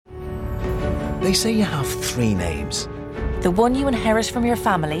They say you have 3 names. The one you inherit from your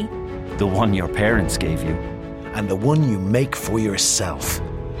family. The one your parents gave you. And the one you make for yourself.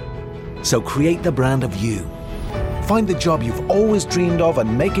 So create the brand of you. Find the job you've always dreamed of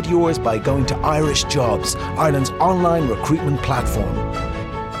and make it yours by going to Irish Jobs, Ireland's online recruitment platform.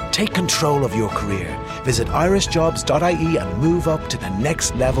 Take control of your career. Visit irishjobs.ie and move up to the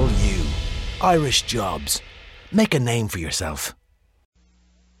next level you. Irish Jobs. Make a name for yourself.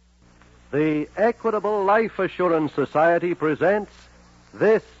 The Equitable Life Assurance Society presents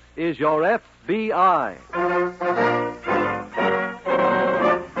This Is Your FBI.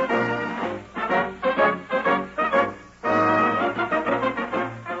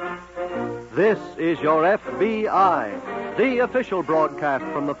 This is Your FBI, the official broadcast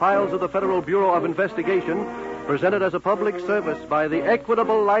from the files of the Federal Bureau of Investigation, presented as a public service by the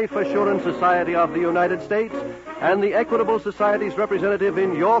Equitable Life Assurance Society of the United States and the Equitable Society's representative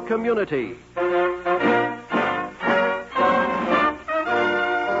in your community.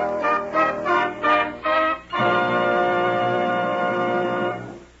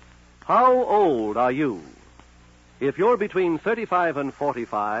 How old are you? If you're between 35 and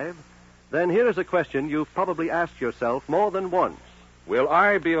 45, then here is a question you've probably asked yourself more than once. Will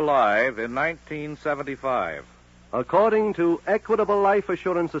I be alive in 1975? According to Equitable Life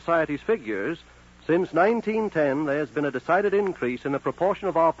Assurance Society's figures, since 1910, there's been a decided increase in the proportion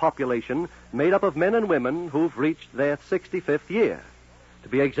of our population made up of men and women who've reached their 65th year. To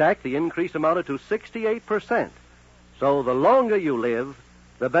be exact, the increase amounted to 68%. So the longer you live,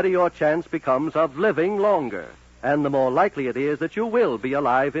 the better your chance becomes of living longer, and the more likely it is that you will be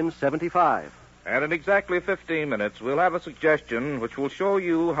alive in 75. And in exactly 15 minutes, we'll have a suggestion which will show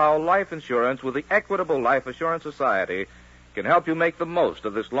you how life insurance with the Equitable Life Assurance Society can help you make the most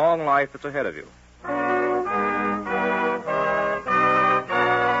of this long life that's ahead of you.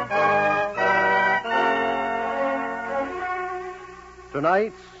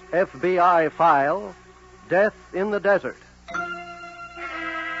 Tonight's FBI file, Death in the Desert.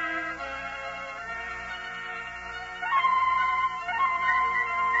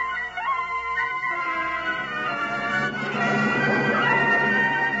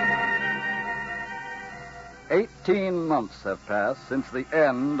 Months have passed since the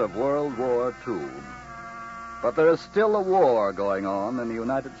end of World War II. But there is still a war going on in the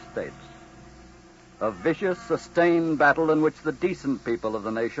United States. A vicious, sustained battle in which the decent people of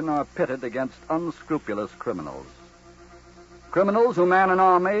the nation are pitted against unscrupulous criminals. Criminals who man an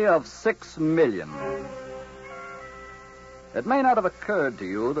army of 6 million. It may not have occurred to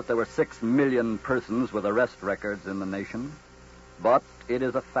you that there were 6 million persons with arrest records in the nation, but it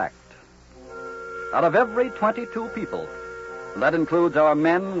is a fact. Out of every 22 people, and that includes our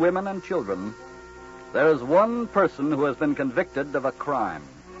men, women, and children, there is one person who has been convicted of a crime.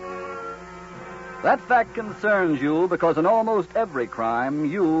 That fact concerns you because in almost every crime,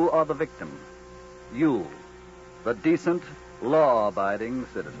 you are the victim. You, the decent, law-abiding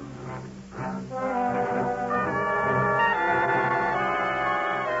citizen.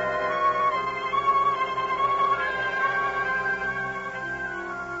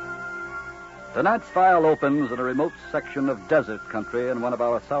 Tonight's file opens in a remote section of desert country in one of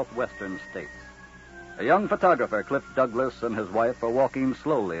our southwestern states. A young photographer, Cliff Douglas, and his wife are walking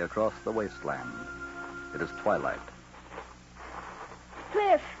slowly across the wasteland. It is twilight.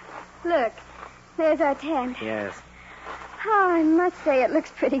 Cliff, look. There's our tent. Yes. Oh, I must say it looks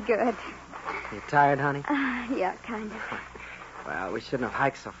pretty good. You tired, honey? Yeah, kind of. Well, we shouldn't have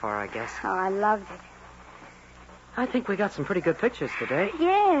hiked so far, I guess. Oh, I loved it. I think we got some pretty good pictures today.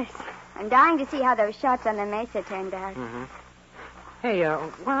 Yes. I'm dying to see how those shots on the mesa turned out. Mm-hmm. Hey,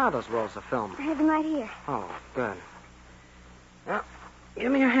 where are those rolls of film? I have them right here. Oh, good. Well,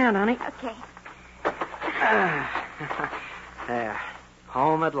 give me your hand, honey. Okay. There.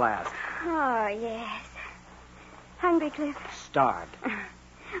 Home at last. Oh, yes. Hungry, Cliff? Starved.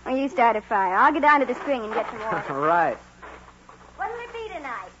 Well, you start a fire. I'll go down to the spring and get some water. Right. What'll it be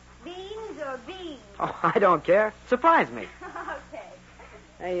tonight? Beans or beans? Oh, I don't care. Surprise me. Okay.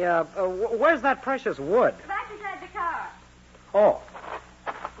 Hey, where's that precious wood? Back inside the car. Oh.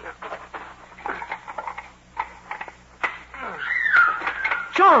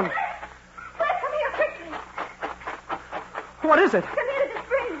 John! Cliff, come here quickly. What is it? Come here to the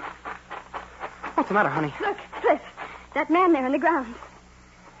spring. What's the matter, honey? Look, Cliff. That man there on the ground.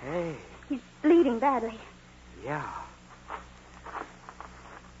 Hey. He's bleeding badly. Yeah.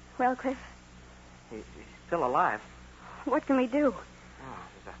 Well, Cliff, He's still alive. what can we do? Oh,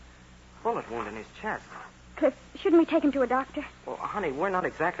 there's a bullet wound in his chest. Cliff, shouldn't we take him to a doctor? Well, honey, we're not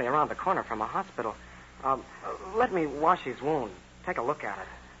exactly around the corner from a hospital. Let me wash his wound. Take a look at it.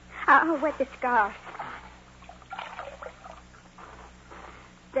 I'll wet the scarf.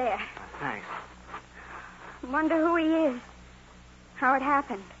 There. Thanks. Wonder who he is. How it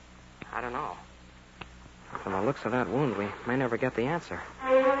happened. I don't know. From the looks of that wound, we may never get the answer.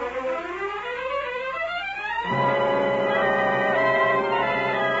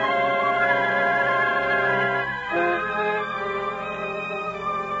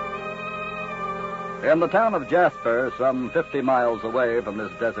 In the town of Jasper, some 50 miles away from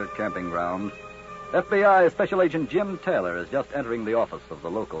this desert camping ground, FBI Special Agent Jim Taylor is just entering the office of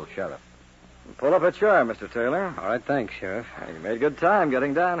the local sheriff. Pull up a chair, Mr. Taylor. All right, thanks, Sheriff. You made good time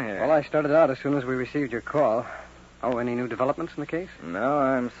getting down here. Well, I started out as soon as we received your call. Oh, any new developments in the case? No,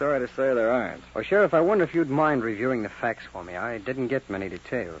 I'm sorry to say there aren't. Well, Sheriff, I wonder if you'd mind reviewing the facts for me. I didn't get many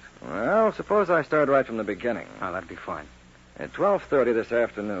details. Well, suppose I start right from the beginning. Oh, that'd be fine. At 12:30 this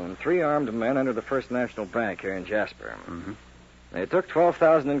afternoon, 3 armed men entered the First National Bank here in Jasper. Mm-hmm. They took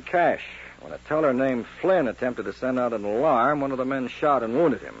 $12,000 in cash. When a teller named Flynn attempted to send out an alarm, one of the men shot and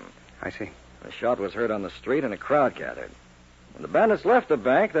wounded him. I see. The shot was heard on the street, and a crowd gathered. When the bandits left the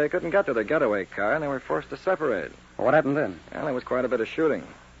bank, they couldn't get to their getaway car, and they were forced to separate. Well, what happened then? Well, there was quite a bit of shooting.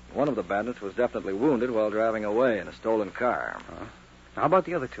 One of the bandits was definitely wounded while driving away in a stolen car. How about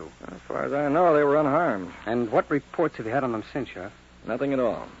the other two? As far as I know, they were unharmed. And what reports have you had on them since, Sheriff? Nothing at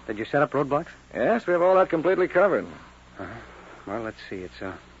all. Did you set up roadblocks? Yes, we have all that completely covered. Well, let's see. It's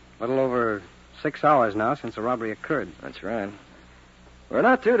a little over 6 hours now since the robbery occurred. That's right. We're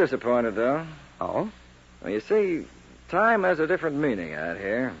not too disappointed, though. Oh? Well, you see, time has a different meaning out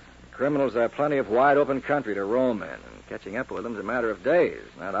here. Criminals have plenty of wide-open country to roam in, and catching up with them is a matter of days,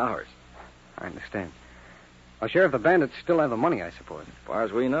 not hours. I understand. Well, Sheriff, the bandits still have the money, I suppose. As far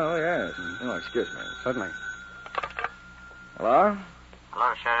as we know, yes. Oh, excuse me. Certainly. Hello?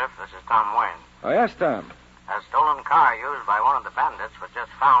 Hello, Sheriff. This is Tom Wayne. Oh, yes, Tom. A stolen car used by one of the bandits was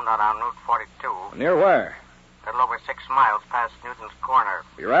just found out on Route 42. Near where? A little over 6 miles past Newton's Corner.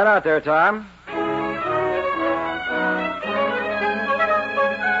 Be right out there, Tom.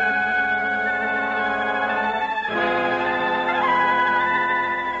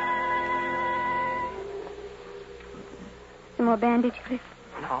 Some more bandage, Cliff?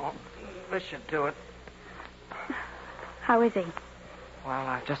 No, this should do it. How is he? Well,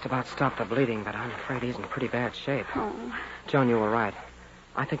 I've just about stopped the bleeding, but I'm afraid he's in pretty bad shape. Oh. Joan, you were right.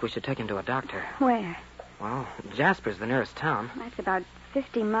 I think we should take him to a doctor. Where? Well, Jasper's the nearest town. That's about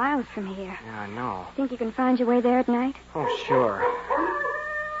 50 miles from here. Yeah, I know. Think you can find your way there at night? Oh, sure.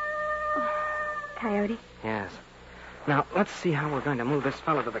 Coyote? Yes. Now, let's see how we're going to move this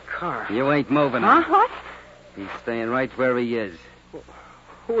fellow to the car. You ain't moving Huh? him. What? He's staying right where he is.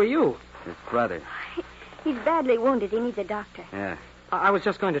 Who are you? His brother. He's badly wounded. He needs a doctor. Yeah, I was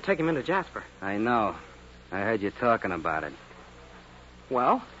just going to take him into Jasper. I know. I heard you talking about it.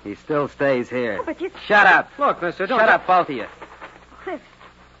 Well? He still stays here. Oh, but you... Shut up. Look, mister, don't... Shut up, both of you. Cliff,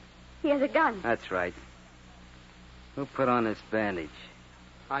 he has a gun. That's right. Who put on this bandage?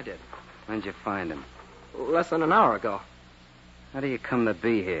 I did. When'd you find him? Less than an hour ago. How do you come to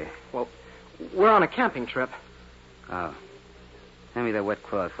be here? Well, we're on a camping trip. Oh. Hand me the wet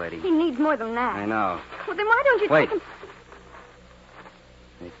cloth, lady. He needs more than that. I know. Well, then why don't you Wait. take him...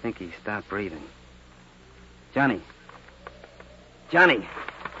 I think he stopped breathing. Johnny. Johnny.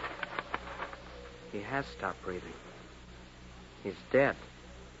 He has stopped breathing. He's dead.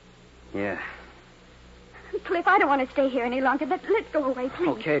 Yeah. Cliff, I don't want to stay here any longer. Let's go away, please.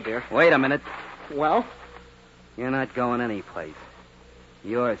 Okay, dear. Wait a minute. Well? You're not going anyplace.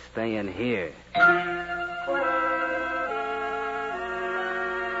 You're staying here.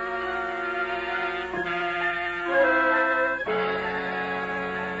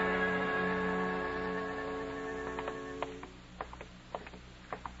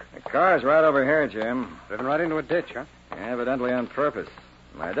 The car's right over here, Jim. Driven right into a ditch, huh? Evidently on purpose.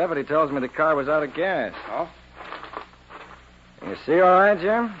 My deputy tells me the car was out of gas. Oh? Can you see all right,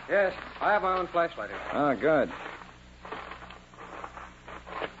 Jim? Yes. I have my own flashlight here. Oh, good.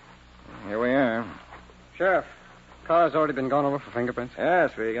 Here we are. Sheriff, car's already been gone over for fingerprints?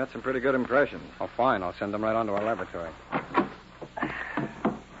 Yes, we got some pretty good impressions. Oh, fine. I'll send them right on to our laboratory.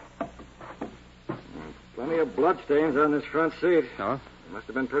 Plenty of bloodstains on this front seat. Oh? Must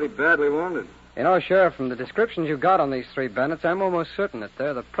have been pretty badly wounded. You know, Sheriff, from the descriptions you got on these 3 bandits, I'm almost certain that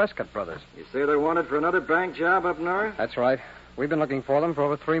they're the Prescott brothers. You say they're wanted for another bank job up north? That's right. We've been looking for them for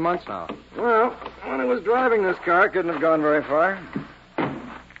over 3 months now. Well, one who was driving this car couldn't have gone very far.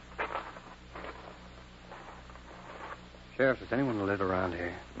 Sheriff, does anyone live around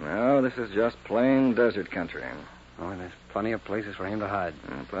here? No, this is just plain desert country. Oh, and there's plenty of places for him to hide.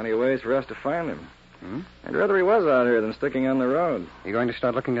 Plenty of ways for us to find him. I'd rather he was out here than sticking on the road. You going to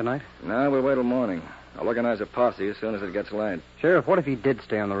start looking tonight? No, we'll wait till morning. I'll organize a posse as soon as it gets light. Sheriff, what if he did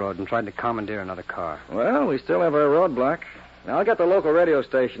stay on the road and tried to commandeer another car? Well, we still have our roadblock. Now, I'll get the local radio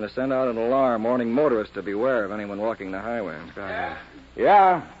station to send out an alarm warning motorists to beware of anyone walking the highway. Yeah.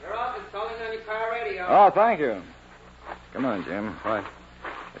 Yeah? Your office calling on your car radio. Oh, thank you. Come on, Jim. Right.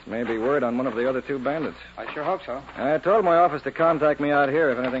 This may be word on one of the other two bandits. I sure hope so. I told my office to contact me out here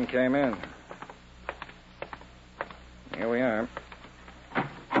if anything came in. Here we are.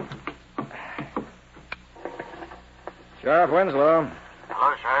 Sheriff Winslow.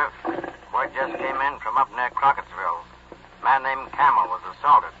 Hello, Sheriff. Word just came in from up near Crockettsville. A man named Camel was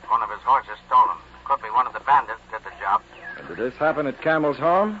assaulted. One of his horses stolen. Could be one of the bandits did the job. Did this happen at Camel's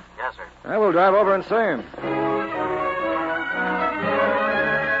home? Yes, sir. I will drive over and see him.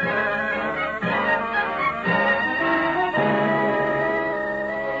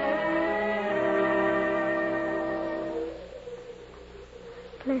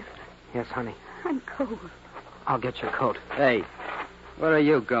 Cliff, Yes, honey. I'm cold. I'll get your coat. Hey, where are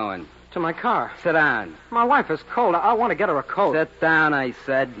you going? To my car. Sit down. My wife is cold. I want to get her a coat. Sit down, I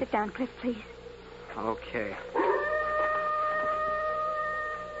said. Sit down, Cliff, please. Okay.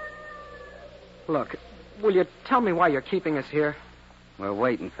 Look, will you tell me why you're keeping us here? We're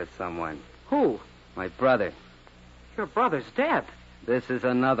waiting for someone. Who? My brother. Your brother's dead. This is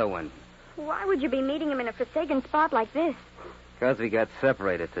another one. Why would you be meeting him in a forsaken spot like this? Because we got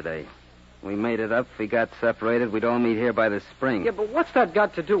separated today. We made it up. If we got separated, we'd all meet here by the spring. Yeah, but what's that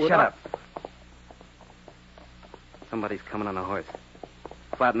got to do with... Shut up. Somebody's coming on a horse.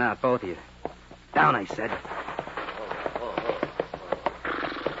 Flatten out, both of you. Down, I said.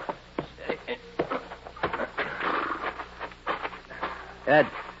 Ed.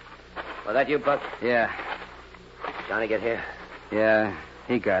 Was that you, Buck? Yeah. Johnny get here? Yeah,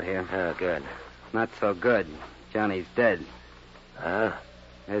 he got here. Oh, good. Not so good. Johnny's dead. Huh?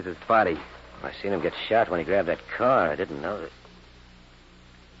 There's his body. I seen him get shot when he grabbed that car. I didn't know that.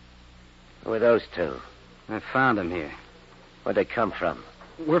 Who are those two? I found him here. Where'd they come from?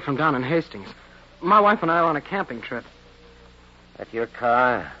 We're from down in Hastings. My wife and I are on a camping trip. That your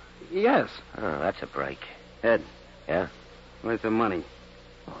car? Yes. Oh, that's a break. Ed. Yeah? Where's the money?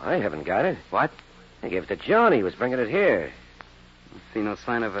 Oh, I haven't got it. What? I gave it to Johnny. He was bringing it here. I see no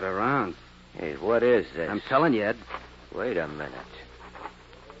sign of it around. Hey, what is this? I'm telling you, Ed. Wait a minute.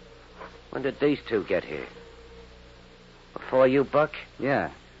 When did these two get here? Before you, Buck? Yeah.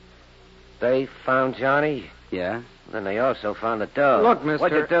 They found Johnny? Yeah. Then they also found the dough. Look, mister...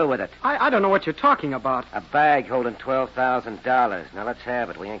 What'd you do with it? I don't know what you're talking about. A bag holding $12,000. Now, let's have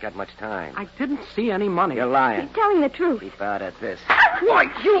it. We ain't got much time. I didn't see any money. You're lying. He's telling the truth. Keep out of this. Why,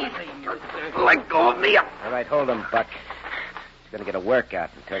 you... Let go of me. All right, hold him, Buck. He's going to get a workout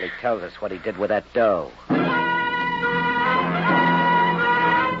until he tells us what he did with that dough.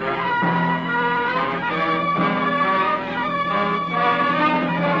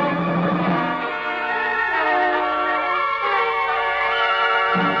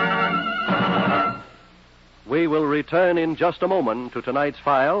 We will return in just a moment to tonight's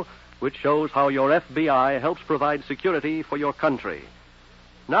file, which shows how your FBI helps provide security for your country.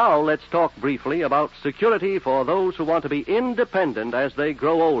 Now let's talk briefly about security for those who want to be independent as they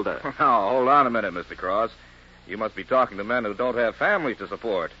grow older. Now, hold on a minute, Mr. Cross. You must be talking to men who don't have families to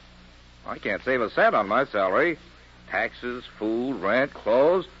support. I can't save a cent on my salary. Taxes, food, rent,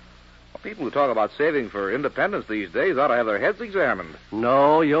 clothes. Well, people who talk about saving for independence these days ought to have their heads examined.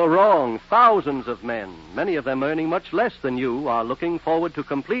 No, you're wrong. Thousands of men, many of them earning much less than you, are looking forward to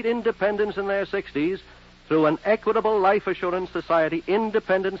complete independence in their 60s through an Equitable Life Assurance Society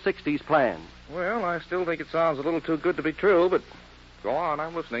Independent 60s plan. Well, I still think it sounds a little too good to be true, but go on,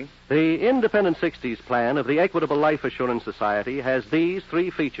 I'm listening. The Independent 60s plan of the Equitable Life Assurance Society has these three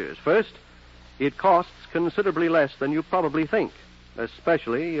features. First, it costs considerably less than you probably think,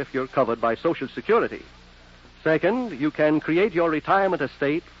 especially if you're covered by Social Security. Second, you can create your retirement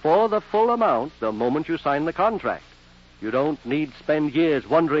estate for the full amount the moment you sign the contract. You don't need to spend years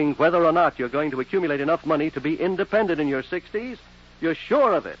wondering whether or not you're going to accumulate enough money to be independent in your 60s. You're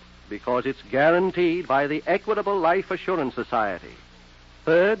sure of it because it's guaranteed by the Equitable Life Assurance Society.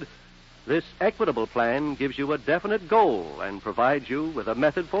 Third, this Equitable plan gives you a definite goal and provides you with a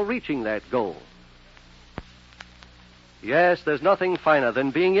method for reaching that goal. Yes, there's nothing finer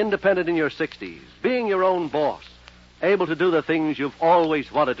than being independent in your 60s, being your own boss, able to do the things you've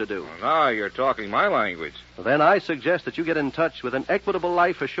always wanted to do. Well, now you're talking my language. Then I suggest that you get in touch with an Equitable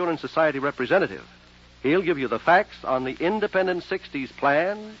Life Assurance Society representative. He'll give you the facts on the Independent 60s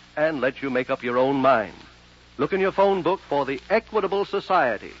plan and let you make up your own mind. Look in your phone book for the Equitable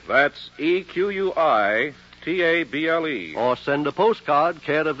Society. That's EQUITABLE. Or send a postcard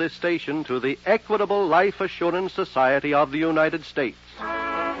care of this station to the Equitable Life Assurance Society of the United States.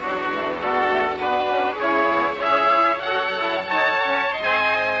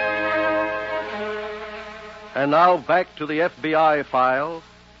 And now back to the FBI file,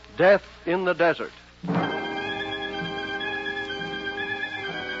 Death in the Desert.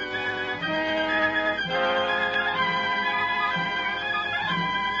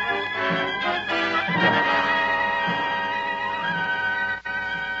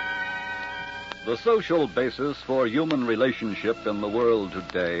 The social basis for human relationship in the world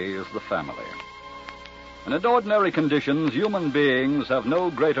today is the family. And in ordinary conditions, human beings have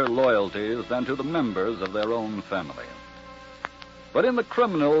no greater loyalties than to the members of their own family. But in the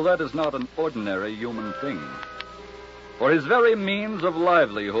criminal, that is not an ordinary human thing. For his very means of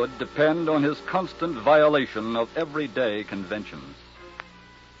livelihood depend on his constant violation of everyday conventions.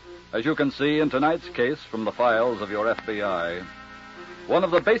 As you can see in tonight's case from the files of your FBI, one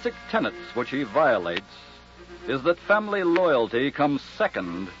of the basic tenets which he violates is that family loyalty comes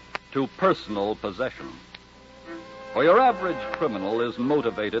second to personal possession. For your average criminal is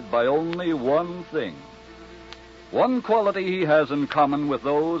motivated by only one thing, one quality he has in common with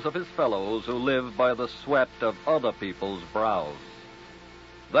those of his fellows who live by the sweat of other people's brows.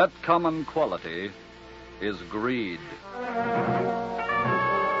 That common quality is greed.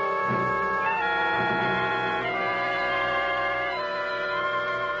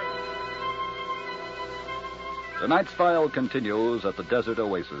 Tonight's file continues at the desert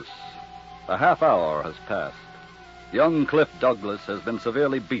oasis. A half hour has passed. Young Cliff Douglas has been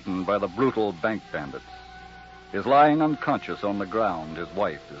severely beaten by the brutal bank bandits. He is lying unconscious on the ground. His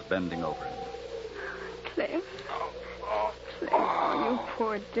wife is bending over him. Cliff. Cliff. Oh, you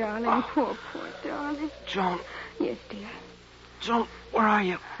poor darling. Poor darling. Joan. Yes, dear. Joan, where are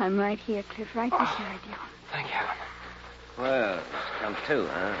you? I'm right here, Cliff, right beside you. Thank heaven. Well, it's come to,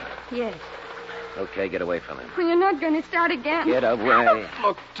 huh? Yes. Okay, get away from him. Well, you're not going to start again. Get away.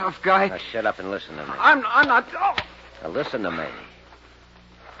 Look, tough guy. Now, shut up and listen to me. I'm not... Oh. Now, listen to me.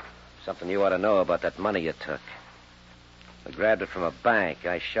 Something you ought to know about that money you took. We grabbed it from a bank.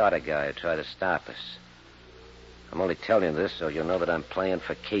 I shot a guy who tried to stop us. I'm only telling you this so you'll know that I'm playing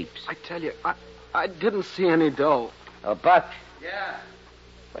for keeps. I tell you, I didn't see any dough. Oh, Buck. Yeah.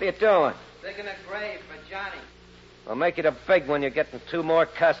 What are you doing? Digging a grave for Johnny. Well, make it a big one. You're getting 2 more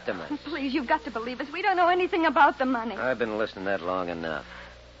customers. Please, you've got to believe us. We don't know anything about the money. I've been listening that long enough.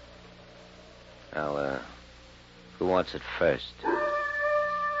 Now, who wants it first?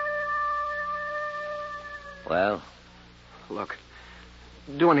 Well? Look,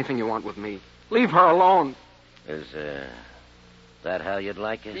 do anything you want with me. Leave her alone. Is, that how you'd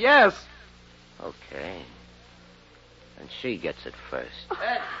like it? Yes. Okay. And she gets it first.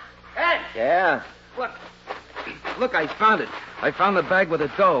 Ed! Ed! Yeah? What? Look, I found it. I found the bag with the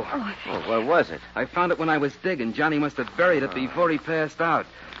dough. Oh, where was it? I found it when I was digging. Johnny must have buried it before he passed out.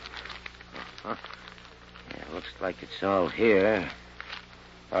 Yeah, looks like it's all here.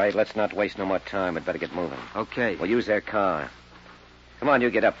 All right, let's not waste no more time. We'd better get moving. Okay. We'll use their car. Come on, you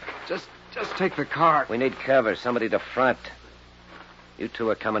get up. Just take the car. We need cover. Somebody to front. You two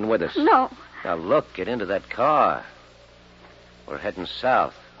are coming with us. No. Now, look, get into that car. We're heading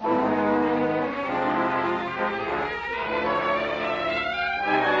south.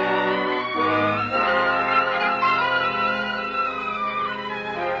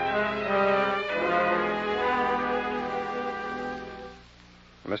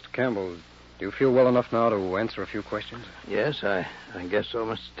 Mr. Campbell, do you feel well enough now to answer a few questions? Yes, I guess so,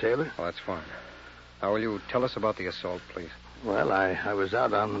 Mr. Taylor. Oh, that's fine. Now, will you tell us about the assault, please? Well, I was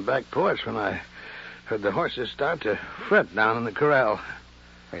out on the back porch when I heard the horses start to fret down in the corral.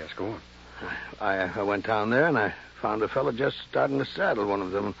 Oh, yes, go on. I went down there and I found a fellow just starting to saddle one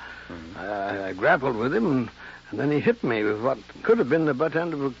of them. Mm-hmm. I grappled with him, and then he hit me with what could have been the butt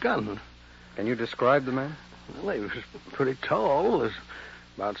end of a gun. Can you describe the man? Well, he was pretty tall. Was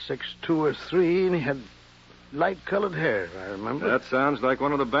about 6'2" or 6'3", and he had light-colored hair, I remember. That sounds like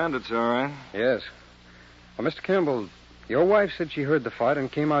one of the bandits, all right. Yes. Well, Mr. Campbell, your wife said she heard the fight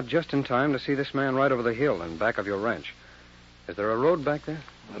and came out just in time to see this man right over the hill in back of your ranch. Is there a road back there?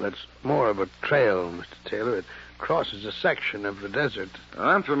 Well, it's more of a trail, Mr. Taylor. It crosses a section of the desert.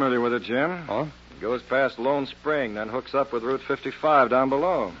 I'm familiar with it, Jim. Oh? It goes past Lone Spring, then hooks up with Route 55 down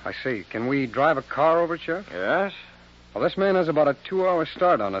below. I see. Can we drive a car over it, Sheriff? Yes. Well, this man has about a 2-hour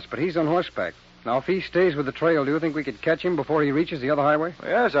start on us, but he's on horseback. Now, if he stays with the trail, do you think we could catch him before he reaches the other highway?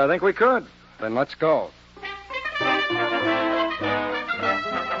 Yes, I think we could. Then let's go.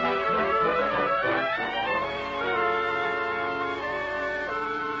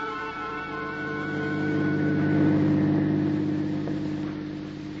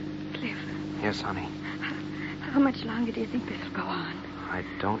 Yes, honey. How much longer do you think this will go on? I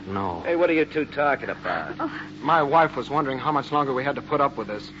don't know. Hey, what are you two talking about? My wife was wondering how much longer we had to put up with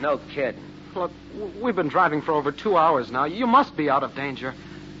this. No kidding. Look, we've been driving for over 2 hours now. You must be out of danger.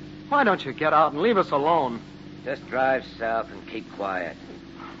 Why don't you get out and leave us alone? Just drive south and keep quiet.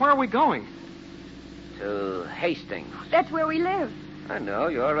 Where are we going? To Hastings. That's where we live. I know,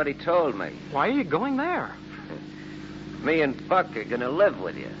 you already told me. Why are you going there? Me and Buck are going to live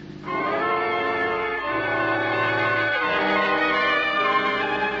with you.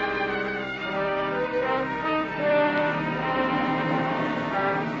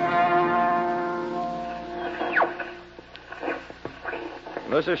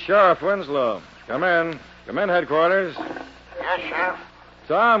 This is Sheriff Winslow. Come in. Come in, headquarters. Yes, Sheriff.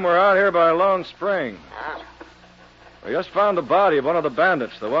 Tom, we're out here by Lone Spring. Yes. We just found the body of one of the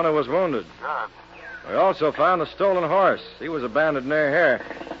bandits, the one who was wounded. Good. We also found the stolen horse. He was abandoned near here.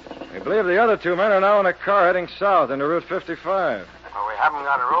 We believe the other 2 men are now in a car heading south into Route 55. Well, we haven't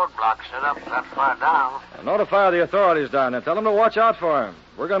got a roadblock set up that far down. Now, notify the authorities down there. Tell them to watch out for him.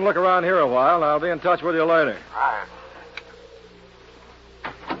 We're going to look around here a while, and I'll be in touch with you later. Right.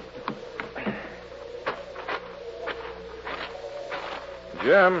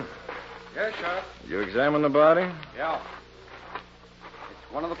 Jim, Yes, Sheriff. you examined the body? Yeah.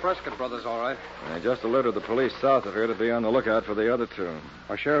 It's one of the Prescott brothers, all right. I just alerted the police south of here to be on the lookout for the other 2.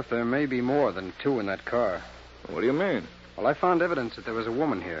 Well, Sheriff, there may be more than 2 in that car. What do you mean? Well, I found evidence that there was a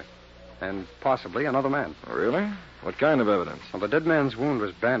woman here, and possibly another man. Really? What kind of evidence? Well, the dead man's wound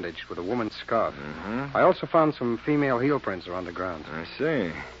was bandaged with a woman's scarf. Mm-hmm. I also found some female heel prints around the ground. I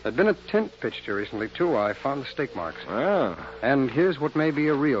see. There'd been a tent pitched here recently, too. I found the stake marks. Well. And here's what may be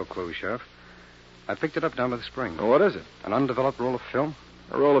a real clue, Sheriff. I picked it up down by the spring. Well, what is it? An undeveloped roll of film.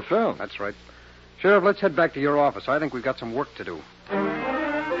 A roll of film? That's right. Sheriff, let's head back to your office. I think we've got some work to do.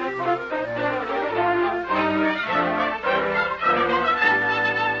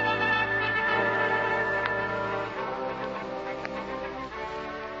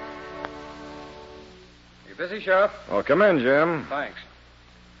 Busy, Sheriff? Oh, come in, Jim. Thanks.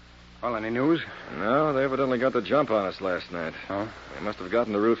 Well, any news? No, they evidently got the jump on us last night. Oh? They must have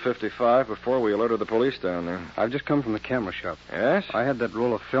gotten to Route 55 before we alerted the police down there. I've just come from the camera shop. Yes? I had that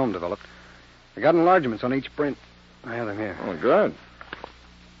roll of film developed. I got enlargements on each print. I have them here. Oh, good.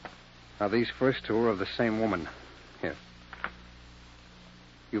 Now, these first 2 are of the same woman. Here.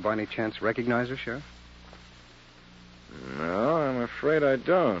 You by any chance recognize her, Sheriff? No, I'm afraid I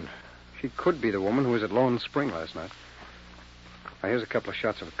don't. She could be the woman who was at Lone Spring last night. Now, here's a couple of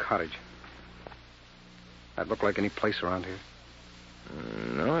shots of a cottage. That look like any place around here?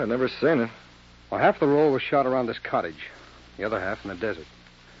 No, I've never seen it. Well, half the roll was shot around this cottage. The other half in the desert.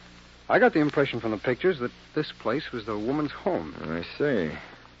 I got the impression from the pictures that this place was the woman's home. I see.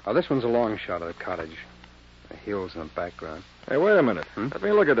 Now, this one's a long shot of the cottage. The hills in the background. Hey, wait a minute. Let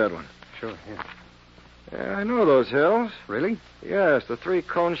me look at that one. Sure, here. Yeah, I know those hills. Really? Yes, the 3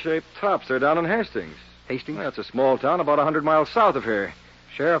 cone-shaped tops. They're down in Hastings. Hastings? That's a small town about 100 miles south of here.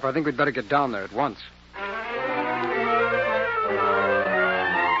 Sheriff, I think we'd better get down there at once.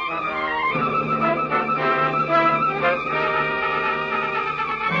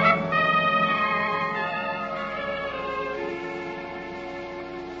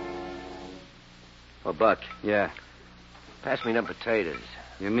 Oh, Buck. Yeah. Pass me them potatoes.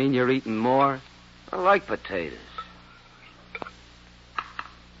 You mean you're eating more? I like potatoes.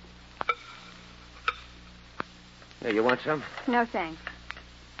 Here, you want some? No, thanks.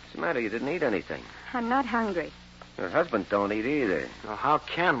 What's the matter? You didn't eat anything. I'm not hungry. Your husband don't eat either. Now, how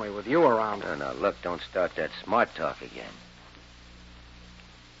can we with you around? Now, look, don't start that smart talk again.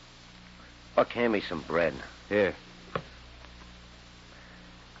 Buck, hand me some bread. Here.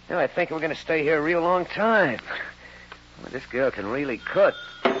 You know, I think we're going to stay here a real long time. Well, this girl can really cook.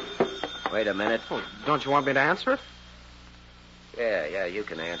 Wait a minute. Oh, don't you want me to answer it? Yeah, you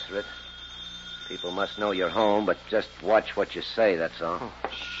can answer it. People must know you're home, but just watch what you say, that's all. Oh,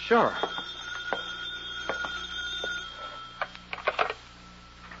 sure.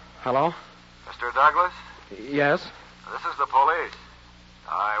 Hello? Mr. Douglas? Yes? This is the police.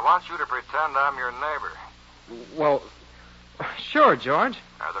 I want you to pretend I'm your neighbor. Well, sure, George.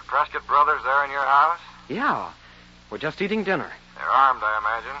 Are the Prescott brothers there in your house? Yeah. We're just eating dinner. They're armed, I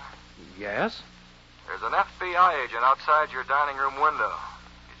imagine. Yes? There's an FBI agent outside your dining room window.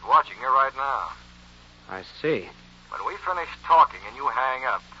 He's watching you right now. I see. When we finish talking and you hang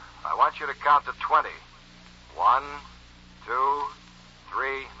up, I want you to count to 20. 1, 2,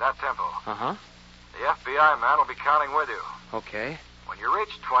 3, that tempo. Uh-huh. The FBI man will be counting with you. Okay. When you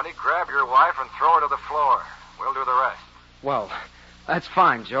reach 20, grab your wife and throw her to the floor. We'll do the rest. Well, that's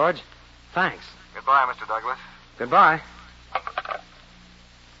fine, George. Thanks. Goodbye, Mr. Douglas. Goodbye.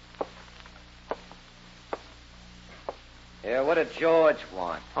 Yeah, what did George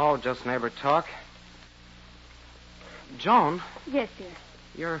want? Oh, just neighbor talk. Joan, Yes, dear.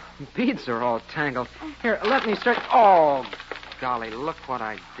 your beads are all tangled. Here, let me straighten. Oh, golly, look what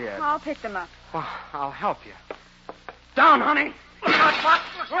I did. I'll pick them up. Well, I'll help you. Down, honey. Look out, what?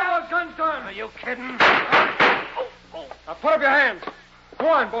 Where are those guns going? Are you kidding? Now, put up your hands. Go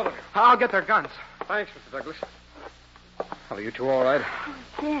on, both of you. I'll get their guns. Thanks, Mr. Douglas. Are you two all right?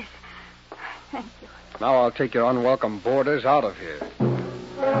 Yes. Thank you. Now I'll take your unwelcome boarders out of here.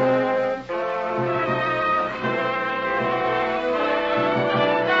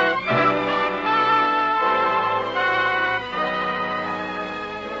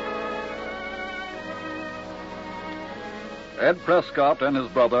 Ed Prescott and his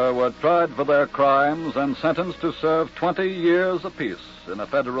brother were tried for their crimes and sentenced to serve 20 years apiece in a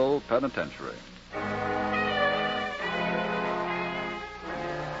federal penitentiary.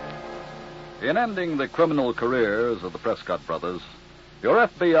 In ending the criminal careers of the Prescott brothers, your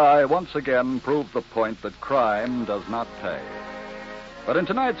FBI once again proved the point that crime does not pay. But in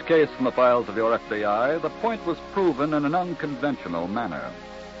tonight's case from the files of your FBI, the point was proven in an unconventional manner.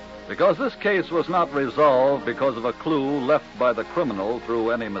 Because this case was not resolved because of a clue left by the criminal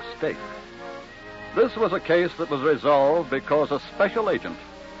through any mistake. This was a case that was resolved because a special agent,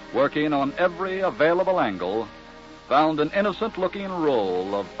 working on every available angle, found an innocent-looking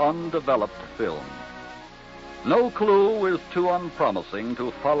roll of undeveloped film. No clue is too unpromising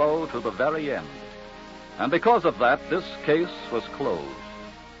to follow to the very end. And because of that, this case was closed.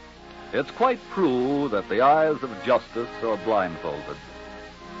 It's quite true that the eyes of justice are blindfolded.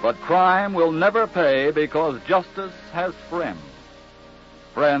 But crime will never pay because justice has friends.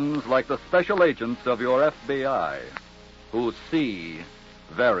 Friends like the special agents of your FBI, who see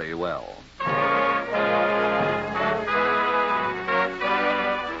very well.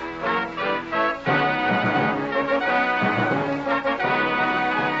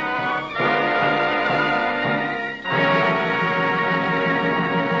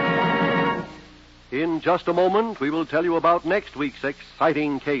 In just a moment, we will tell you about next week's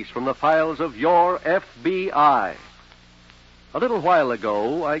exciting case from the files of your FBI. A little while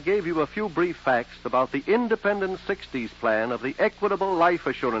ago, I gave you a few brief facts about the Independent 60s plan of the Equitable Life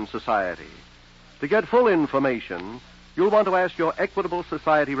Assurance Society. To get full information, you'll want to ask your Equitable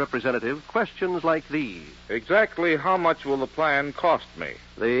Society representative questions like these. Exactly how much will the plan cost me?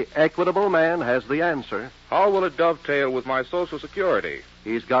 The Equitable man has the answer. How will it dovetail with my Social Security?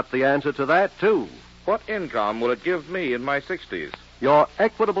 He's got the answer to that, too. What income will it give me in my 60s? Your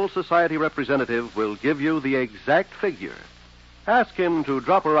Equitable Society representative will give you the exact figure. Ask him to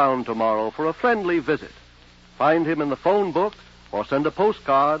drop around tomorrow for a friendly visit. Find him in the phone book or send a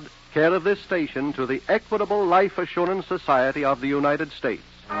postcard, care of this station, to the Equitable Life Assurance Society of the United States.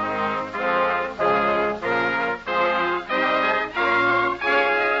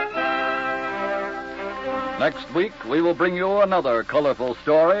 Next week, we will bring you another colorful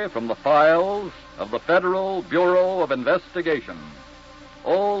story from the files of the Federal Bureau of Investigation.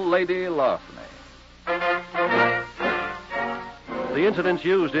 Old Lady Larceny. The incidents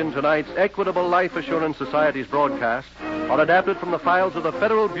used in tonight's Equitable Life Assurance Society's broadcast are adapted from the files of the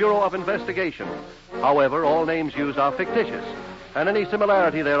Federal Bureau of Investigation. However, all names used are fictitious, and any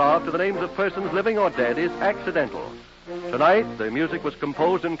similarity thereof to the names of persons living or dead is accidental. Tonight, the music was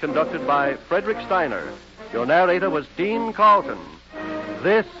composed and conducted by Frederick Steiner. Your narrator was Dean Carlton.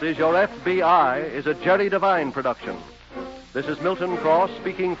 This is Your FBI is a Jerry Devine production. This is Milton Cross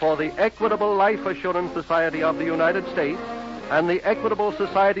speaking for the Equitable Life Assurance Society of the United States and the Equitable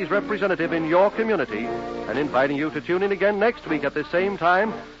Society's representative in your community, and inviting you to tune in again next week at the same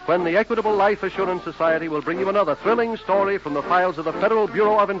time when the Equitable Life Assurance Society will bring you another thrilling story from the files of the Federal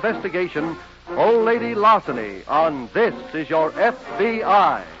Bureau of Investigation, Old Lady Larceny, on This is Your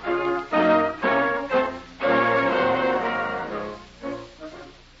FBI.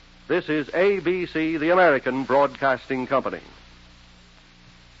 This is ABC, the American Broadcasting Company.